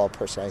a football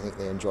person, I think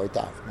they enjoyed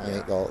that. I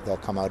think they'll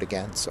come out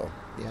again. So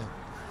yeah.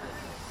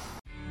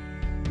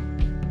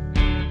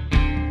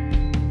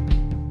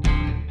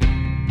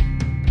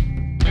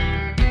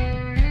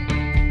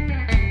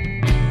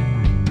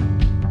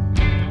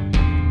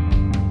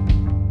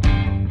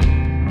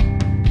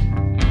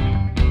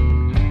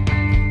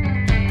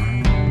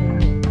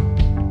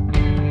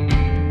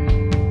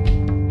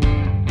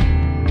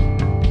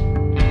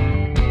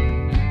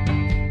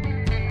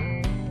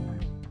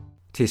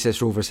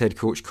 TSS Rovers head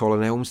coach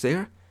Colin Elmes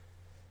there.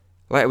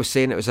 Like I was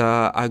saying, it was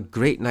a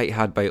great night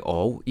had by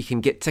all. You can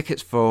get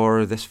tickets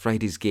for this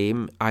Friday's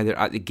game either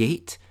at the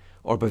gate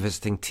or by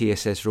visiting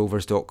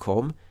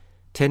tssrovers.com.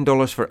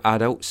 $10 for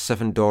adults,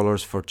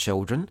 $7 for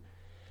children.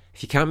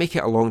 If you can't make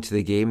it along to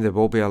the game, there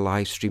will be a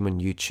live stream on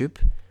YouTube,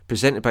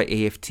 presented by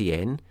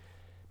AFTN,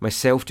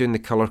 myself doing the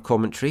colour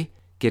commentary,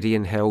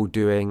 Gideon Hill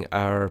doing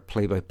our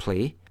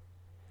play-by-play.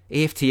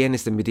 AFTN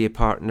is the media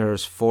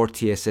partners for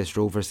TSS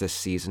Rovers this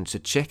season, so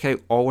check out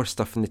all our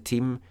stuff in the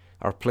team,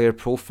 our player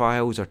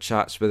profiles, our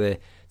chats with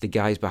the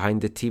guys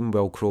behind the team,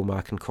 Will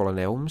Cromack and Colin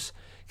Elms.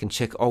 You can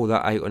check all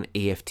that out on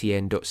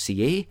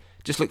aftn.ca.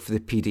 Just look for the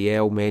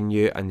PDL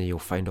menu and then you'll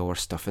find all our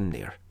stuff in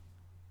there.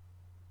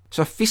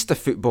 So a feast of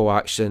football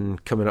action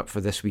coming up for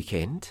this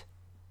weekend.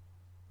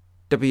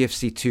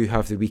 WFC2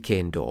 have the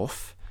weekend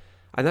off,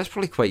 and that's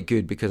probably quite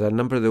good because a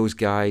number of those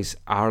guys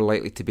are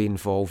likely to be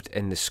involved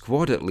in the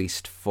squad at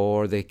least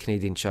for the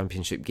Canadian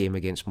Championship game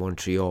against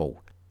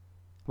Montreal.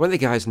 One of the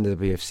guys in the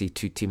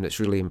WFC2 team that's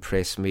really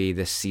impressed me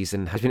this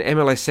season has been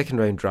MLS second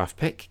round draft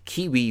pick,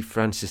 Kiwi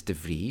Francis de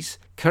Vries,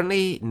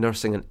 currently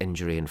nursing an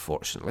injury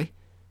unfortunately.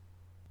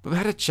 But we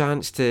had a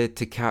chance to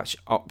catch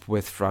up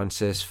with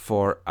Francis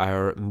for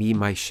our Me,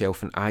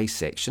 Myself and I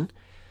section.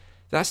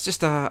 That's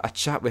just a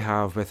chat we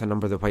have with a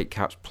number of the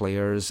Whitecaps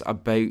players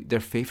about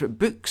their favourite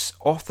books,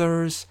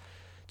 authors,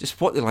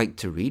 just what they like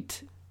to read.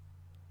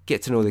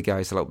 Get to know the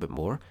guys a little bit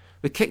more.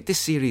 We kicked this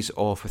series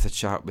off with a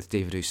chat with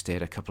David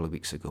Ousted a couple of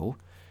weeks ago.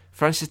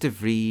 Francis de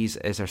Vries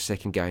is our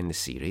second guy in the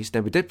series.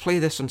 Now, we did play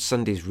this on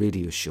Sunday's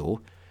radio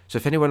show, so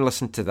if anyone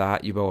listened to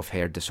that, you will have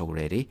heard this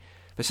already.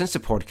 But since the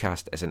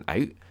podcast isn't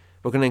out,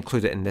 we're going to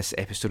include it in this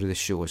episode of the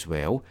show as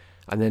well.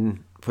 And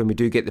then when we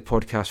do get the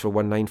podcast for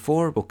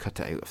 194, we'll cut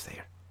it out of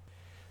there.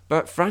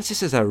 But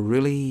Francis is a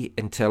really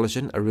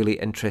intelligent, a really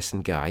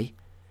interesting guy,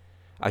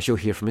 as you'll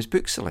hear from his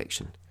book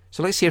selection.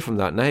 So let's hear from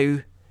that now.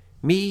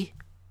 Me,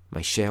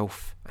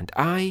 Myself and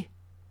I,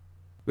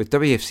 with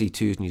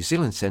WFC2's New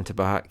Zealand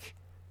centre-back,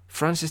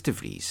 Francis de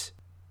Vries.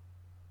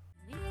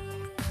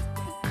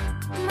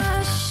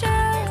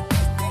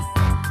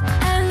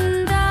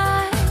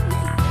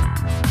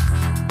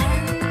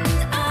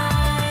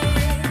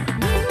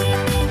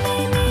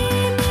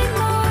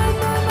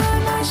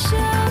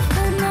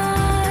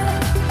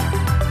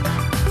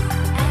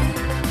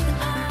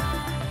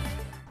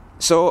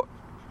 So,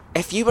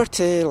 if you were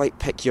to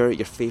pick your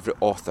favourite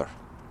author,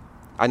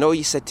 I know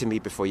you said to me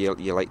before you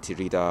like to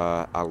read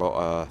a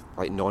lot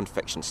of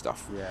non-fiction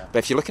stuff. Yeah. But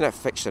if you're looking at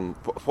fiction,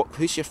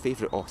 who's your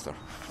favourite author?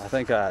 I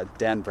think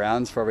Dan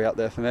Brown's probably up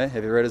there for me.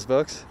 Have you read his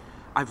books?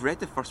 I've read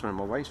the first one.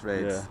 My wife's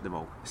read them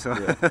all. So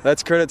yeah.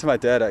 That's credit to my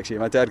dad, actually.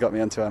 My dad got me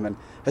into him, and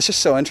it's just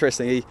so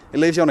interesting. He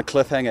leaves you on a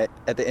cliffhanger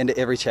at the end of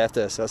every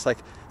chapter. So it's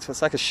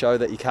like a show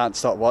that you can't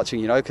stop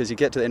watching, because you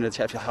get to the end of the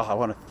chapter, you're like, I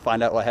want to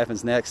find out what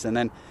happens next. And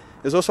then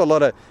there's also a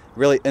lot of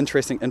really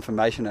interesting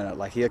information in it.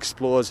 Like, he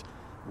explores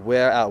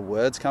where our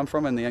words come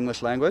from in the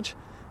English language,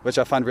 which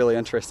I find really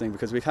interesting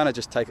because we kind of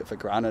just take it for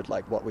granted,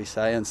 like what we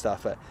say and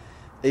stuff. But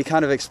he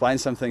kind of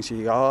explains some things, so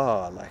you go,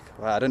 wow,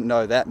 I didn't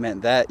know that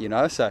meant that,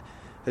 So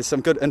there's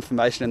some good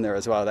information in there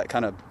as well that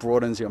kind of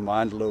broadens your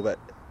mind a little bit,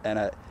 and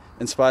it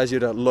inspires you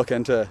to look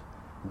into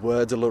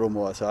words a little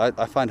more. So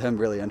I find him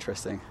really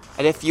interesting.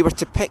 And if you were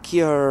to pick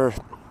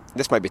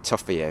this might be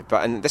tough for you,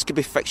 and this could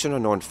be fiction or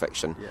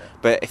non-fiction,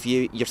 but if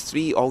your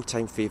 3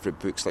 all-time favourite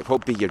books, what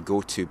would be your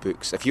go-to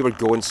books? If you were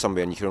going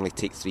somewhere and you could only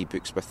take 3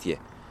 books with you,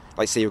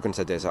 like say you were going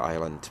to a desert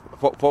island,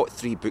 what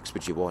 3 books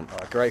would you want?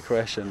 Oh, great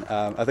question.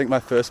 I think my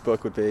first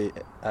book would be,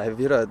 have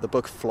you read the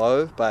book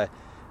Flow by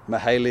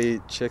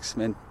Mihaly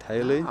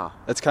Csikszentmihalyi?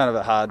 It's kind of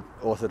a hard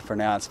author to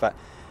pronounce, but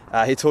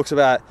he talks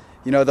about,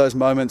 those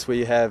moments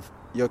where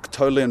you're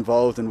totally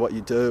involved in what you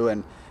do,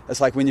 and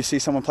it's like when you see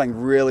someone playing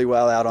really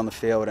well out on the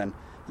field and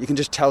you can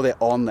just tell they're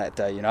on that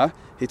day,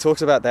 He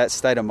talks about that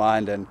state of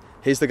mind, and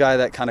he's the guy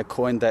that kind of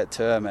coined that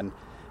term, and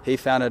he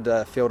founded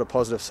a field of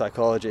positive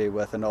psychology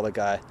with another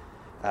guy,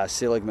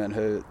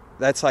 Seligman,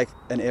 that's like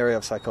an area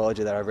of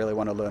psychology that I really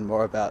want to learn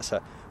more about. So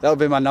that would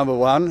be my number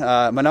 1.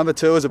 My number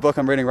 2 is a book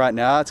I'm reading right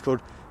now. It's called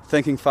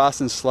Thinking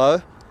Fast and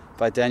Slow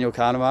by Daniel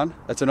Kahneman.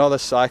 It's another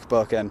psych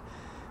book, and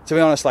to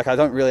be honest, I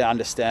don't really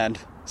understand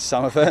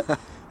some of it.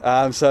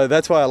 So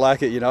that's why I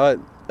like it,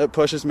 It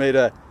pushes me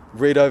to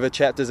read over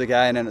chapters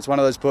again, and it's one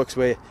of those books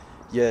where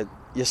you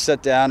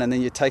sit down and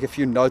then you take a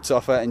few notes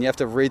off it, and you have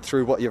to read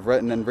through what you've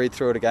written and read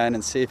through it again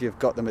and see if you've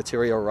got the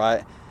material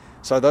right.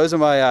 So those are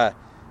my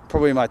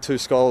probably my 2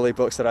 scholarly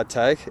books that I'd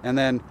take. And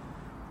then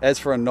as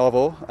for a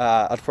novel,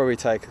 I'd probably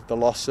take The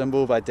Lost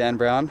Symbol by Dan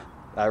Brown.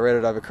 I read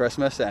it over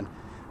Christmas, and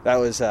that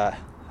was it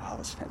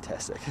was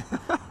fantastic.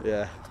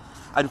 Yeah.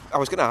 And I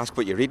was going to ask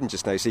what you're reading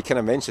just now, so you kind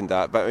of mentioned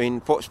that, but I mean,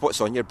 what's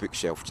on your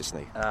bookshelf just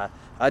now?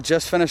 I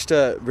just finished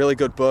a really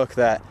good book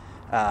that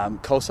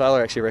Cole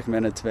Seiler actually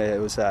recommended to me. It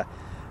was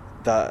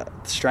The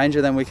Stranger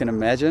Than We Can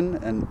Imagine,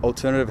 An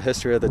Alternative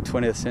History of the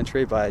 20th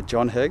Century by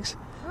John Higgs.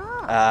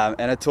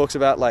 And it talks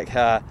about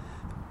how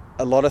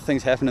a lot of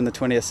things happened in the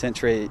 20th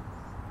century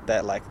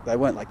that they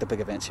weren't the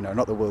big events,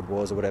 not the world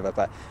wars or whatever,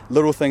 but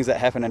little things that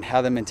happened and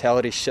how the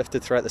mentality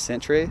shifted throughout the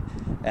century,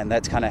 and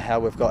that's kind of how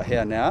we've got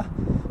here now.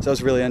 So it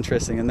was really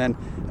interesting. And then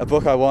a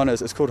book I want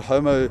it's called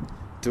Homo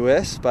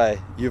Deus by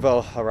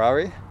Yuval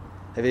Harari.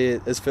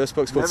 His first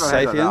book's called Never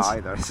heard of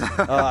Sapiens.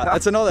 that either.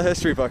 It's another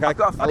history book. I've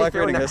got a I funny like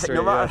feeling reading that history.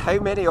 no matter yeah.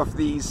 how many of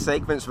these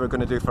segments we're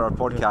going to do for our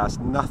podcast,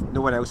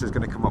 no one else is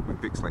going to come up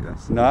with books like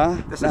this.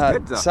 This is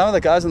good though. Some of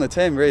the guys on the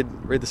team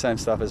read the same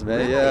stuff as me.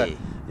 Really?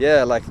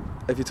 Yeah. Like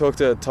if you talk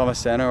to Thomas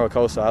Senna or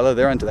Cole Seiler,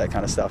 they're into that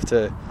kind of stuff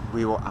too.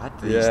 We will add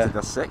these to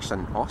this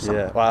section. Awesome.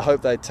 Yeah. Well, I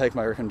hope they take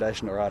my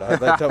recommendation all right. I hope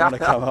they don't want to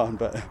come on,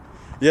 but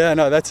yeah,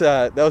 no,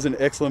 that was an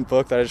excellent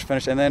book that I just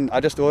finished, and then I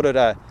just ordered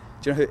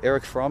do you know who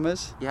Eric Fromm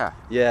is? Yeah.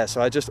 Yeah,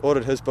 so I just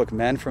ordered his book,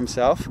 Man for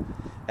Himself,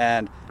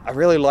 and I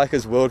really like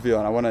his worldview,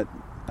 and I want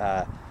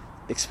to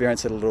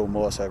experience it a little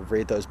more, so I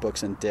read those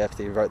books in depth.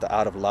 He wrote The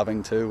Art of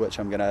Loving too, which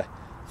I'm going to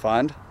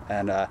find,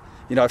 and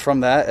from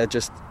that, it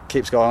just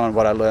keeps going on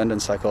what I learned in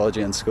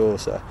psychology in school,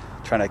 so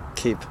trying to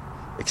keep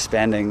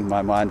expanding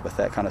my mind with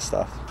that kind of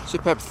stuff.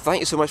 Superb.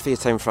 Thank you so much for your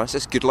time,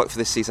 Francis. Good luck for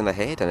the season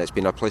ahead, and it's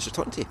been a pleasure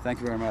talking to you. Thank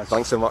you very much.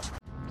 Thanks so much.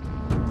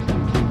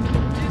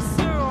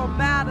 Sir or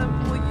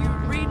madam, will you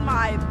read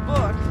my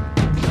book?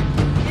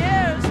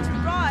 Here's to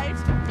write,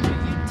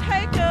 will you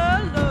take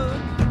a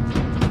look?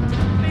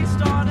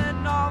 Based on a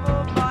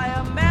novel by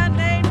a man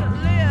named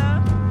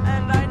Lear,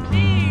 and I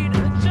need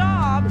a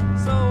job,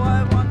 so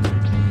I want to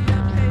be a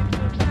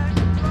paperback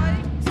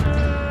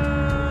writer.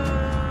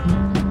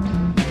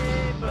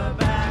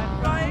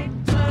 Paperback writer.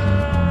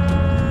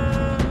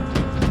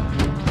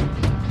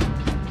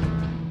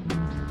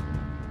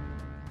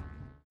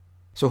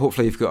 So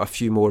hopefully you've got a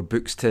few more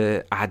books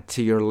to add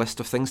to your list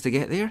of things to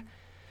get there.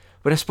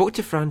 When I spoke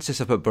to Francis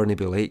up at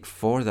Burnaby Lake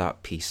for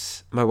that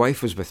piece, my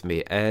wife was with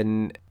me,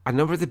 and a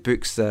number of the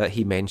books that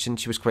he mentioned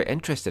she was quite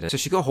interested in. So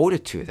she got hold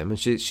of two of them, and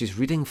she's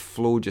reading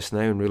Flow just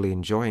now and really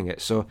enjoying it.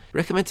 So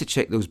recommend to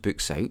check those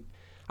books out.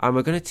 And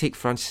we're going to take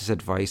Francis'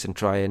 advice and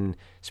try and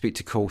speak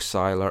to Cole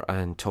Seiler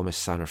and Thomas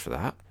Sanner for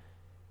that.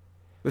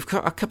 We've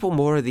got a couple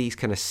more of these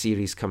kind of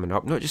series coming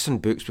up, not just on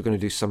books, we're going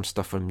to do some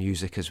stuff on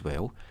music as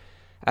well.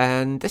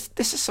 And this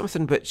is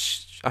something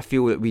which I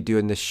feel that we do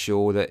in this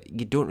show that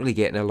you don't really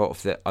get in a lot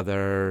of the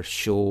other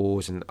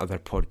shows and other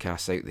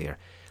podcasts out there.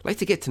 I like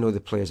to get to know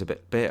the players a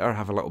bit better,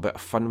 have a little bit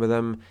of fun with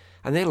them,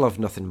 and they love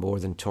nothing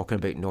more than talking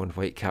about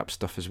non-Whitecap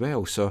stuff as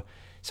well, so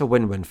it's a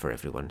win-win for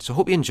everyone. So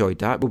hope you enjoyed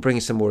that. We'll bring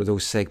you some more of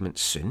those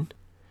segments soon.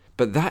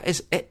 But that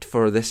is it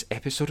for this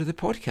episode of the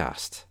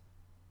podcast.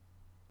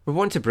 We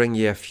want to bring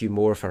you a few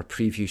more of our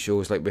preview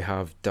shows like we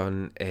have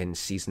done in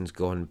seasons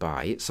gone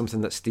by. It's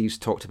something that Steve's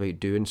talked about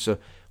doing, so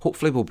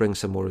hopefully we'll bring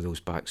some more of those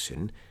back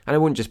soon. And it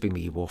won't just be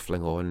me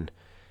waffling on.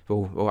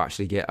 We'll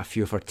actually get a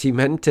few of our team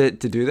in to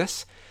do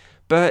this.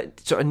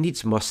 But sort of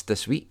needs must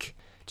this week,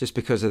 just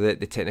because of the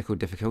technical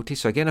difficulty.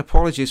 So again,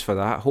 apologies for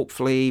that.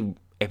 Hopefully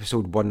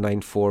episode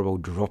 194 will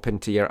drop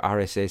into your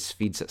RSS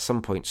feeds at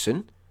some point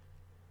soon.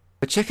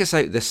 But check us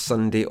out this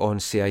Sunday on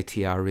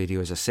CITR Radio,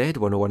 as I said,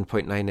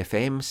 101.9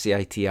 FM,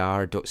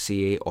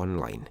 CITR.ca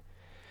online.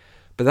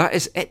 But that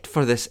is it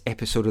for this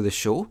episode of the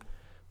show,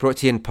 brought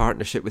to you in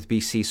partnership with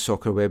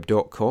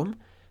bcsoccerweb.com,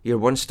 your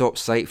one-stop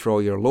site for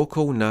all your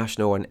local,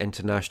 national and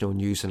international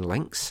news and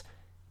links.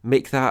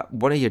 Make that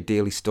one of your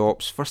daily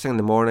stops, first thing in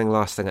the morning,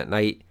 last thing at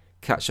night,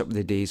 catch up with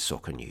the day's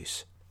soccer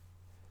news.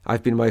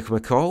 I've been Michael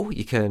McCall.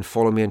 You can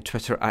follow me on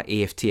Twitter at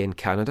AFTN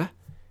Canada.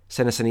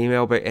 Send us an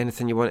email about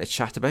anything you want to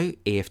chat about,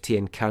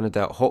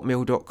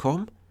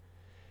 aftncanada@hotmail.com.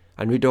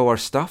 And read all our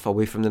stuff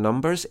away from the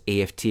numbers,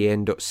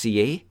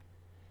 aftn.ca.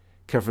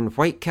 Covering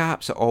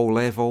Whitecaps at all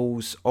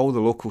levels, all the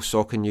local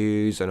soccer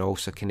news, and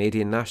also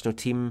Canadian national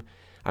team.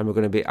 And we're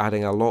going to be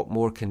adding a lot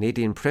more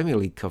Canadian Premier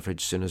League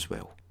coverage soon as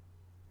well.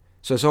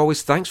 So as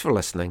always, thanks for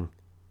listening.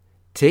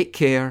 Take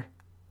care,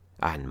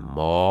 and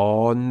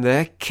mon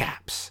the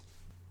Caps.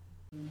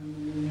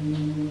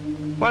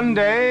 One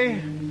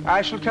day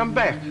I shall come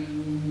back.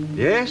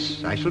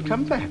 Yes, I shall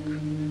come back.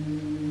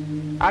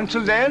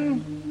 Until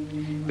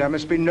then, there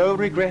must be no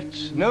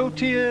regrets, no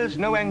tears,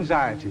 no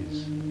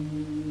anxieties.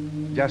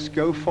 Just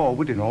go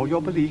forward in all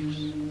your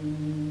beliefs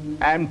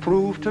and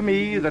prove to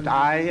me that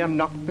I am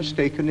not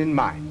mistaken in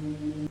mine.